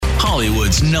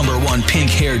Hollywood's #1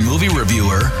 pink-haired movie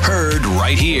reviewer, heard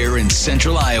right here in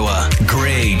Central Iowa.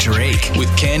 Grae Drake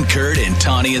with Ken, Kurt, and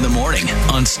Tawny in the morning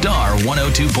on Star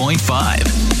 102.5.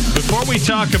 Before we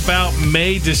talk about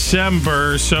May,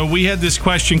 December, so we had this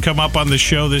question come up on the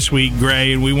show this week,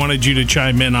 Grae, and we wanted you to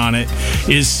chime in on it.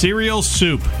 Is cereal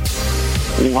soup?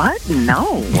 What?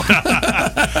 No.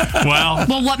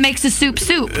 Well, what makes a soup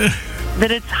soup? That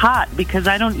it's hot, because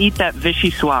I don't eat that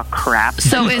vichyssoise crap.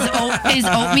 So is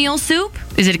oatmeal soup?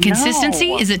 Is it a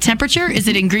consistency? No. Is it temperature? Is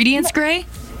it ingredients, Grae?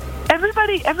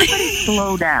 Everybody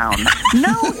slow down.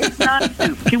 No, it's not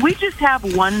soup. Can we just have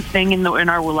one thing in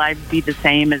our lives be the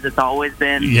same as it's always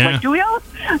been? Yeah. Like, do we always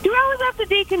have to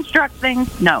deconstruct things?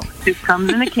 No. Soup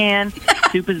comes in a can.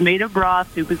 Soup is made of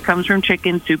broth. Soup comes from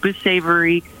chicken. Soup is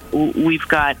savory.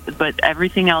 But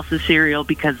everything else is cereal,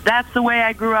 because that's the way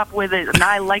I grew up with it, and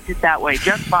I liked it that way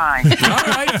just fine. All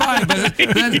right, fine. But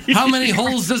then how many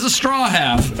holes does a straw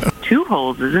have? 2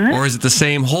 holes, isn't it? Or is it the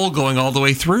same hole going all the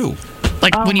way through?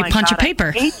 Like when you my punch God, a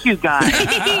paper. I hate you guys.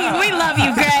 We love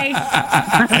you, Grae.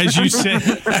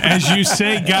 as you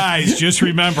say, guys, just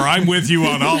remember, I'm with you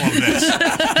on all of this.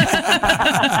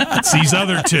 It's these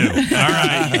other two. All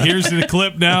right, here's the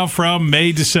clip now from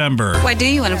May, December. Why do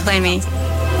you want to play me?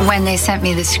 When they sent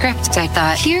me the script, I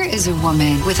thought, here is a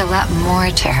woman with a lot more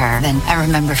to her than I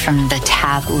remember from the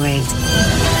tabloids.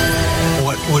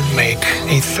 What would make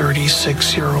a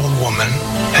 36-year-old woman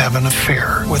have an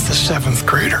affair with a 7th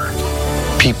grader?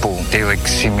 People, they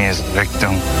see me as a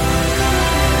victim.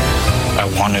 I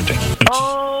wanted it.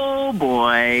 Oh,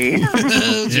 boy.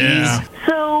 Yeah.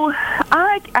 So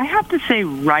I have to say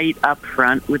right up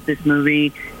front with this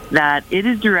movie that it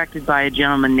is directed by a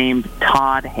gentleman named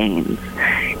Todd Haynes.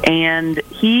 And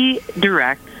he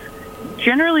directs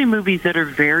generally movies that are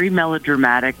very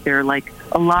melodramatic. They're like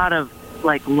a lot of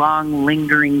like long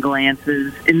lingering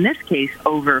glances, in this case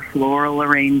over floral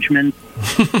arrangements.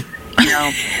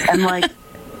 And like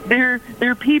they're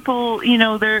people,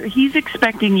 he's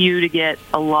expecting you to get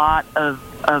a lot of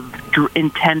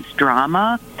intense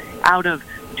drama out of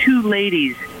 2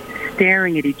 ladies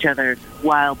staring at each other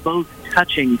while both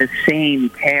touching the same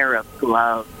pair of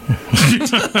gloves.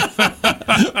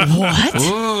 What?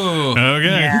 Ooh.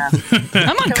 Okay. Yeah.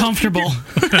 I'm uncomfortable.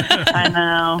 I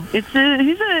know. He's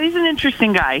an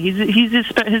interesting guy.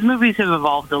 His movies have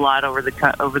evolved a lot over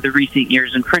the recent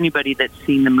years. And for anybody that's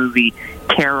seen the movie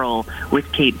Carol with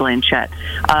Cate Blanchett,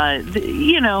 all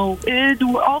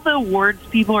the awards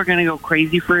people are going to go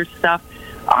crazy for his stuff.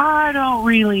 I don't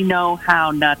really know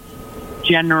how nuts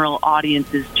general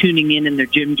audiences tuning in their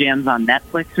gym jams on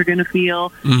Netflix are going to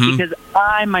feel, because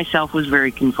I myself was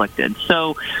very conflicted.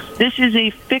 So this is a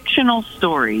fictional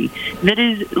story that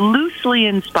is loosely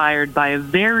inspired by a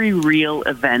very real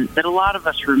event that a lot of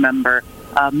us remember,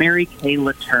 Mary Kay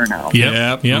Letourneau.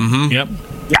 Yep. Yeah.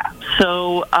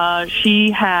 So she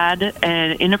had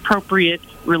inappropriate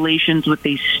relations with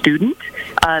a student.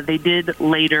 They did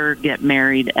later get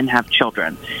married and have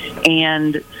children.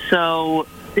 And so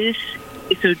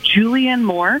Julianne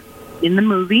Moore in the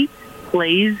movie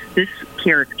plays this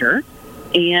character,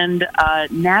 and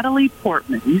Natalie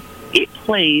Portman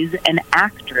plays an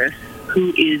actress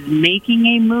who is making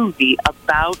a movie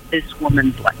about this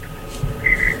woman's life.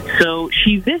 So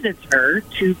she visits her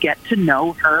to get to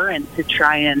know her and to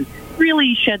try and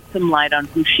really shed some light on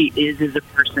who she is as a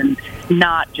person,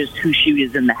 not just who she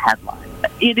is in the headline.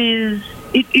 This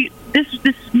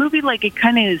movie, like, it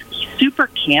kind of is super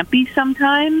campy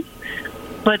sometimes,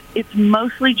 but it's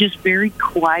mostly just very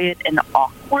quiet and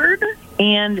awkward.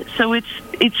 And so it's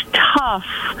tough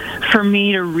for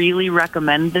me to really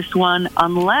recommend this one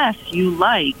unless you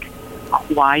like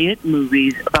quiet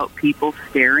movies about people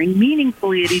staring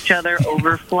meaningfully at each other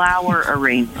over flower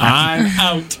arrangements. I'm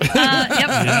out.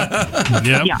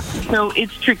 Yep. Yeah, so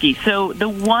it's tricky. So the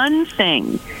one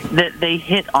thing that they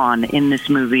hit on in this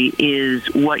movie is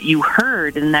what you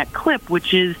heard in that clip,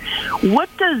 which is, what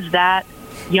does that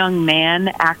young man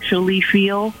actually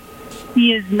feel?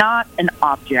 He is not an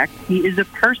object. He is a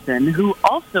person who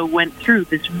also went through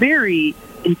this very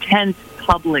intense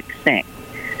public thing,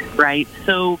 right?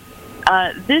 So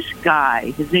this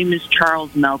guy, his name is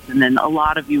Charles Melton, and a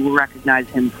lot of you will recognize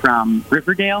him from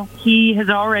Riverdale. He has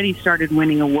already started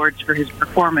winning awards for his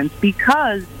performance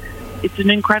because it's an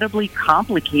incredibly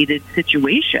complicated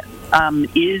situation.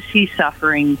 Is he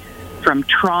suffering from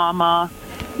trauma?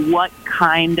 What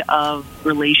kind of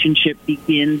relationship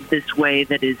begins this way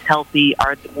that is healthy?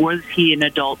 Was he an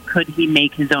adult? Could he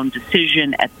make his own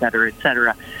decision, et cetera, et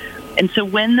cetera? And so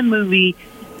when the movie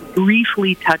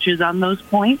briefly touches on those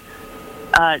points,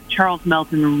 Charles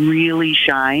Melton really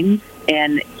shines,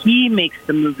 and he makes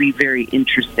the movie very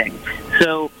interesting.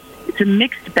 So it's a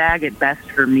mixed bag at best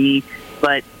for me,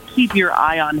 but keep your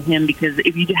eye on him, because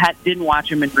if you didn't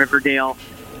watch him in Riverdale,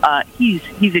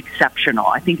 he's exceptional.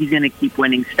 I think he's going to keep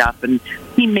winning stuff, and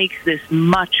he makes this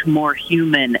much more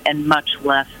human and much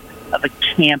less of a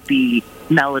campy,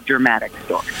 melodramatic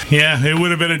story. Yeah, it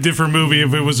would have been a different movie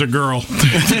if it was a girl.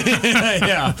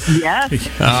 Yeah. Yes.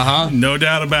 Uh-huh. No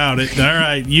doubt about it. All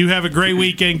right. You have a great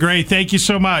weekend, Grae. Thank you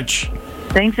so much.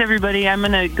 Thanks, everybody. I'm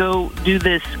going to go do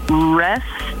this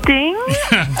resting.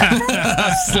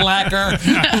 Slacker.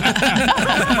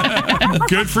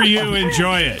 Good for you.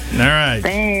 Enjoy it. All right.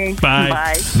 Thanks. Bye.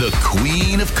 Bye. The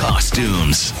queen of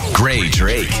costumes, Grae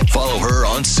Drake. Follow her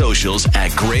on socials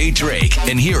at Grae Drake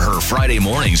and hear her Friday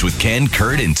mornings with Ken,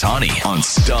 Kurt, and Tawny on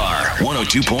Star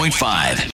 102.5.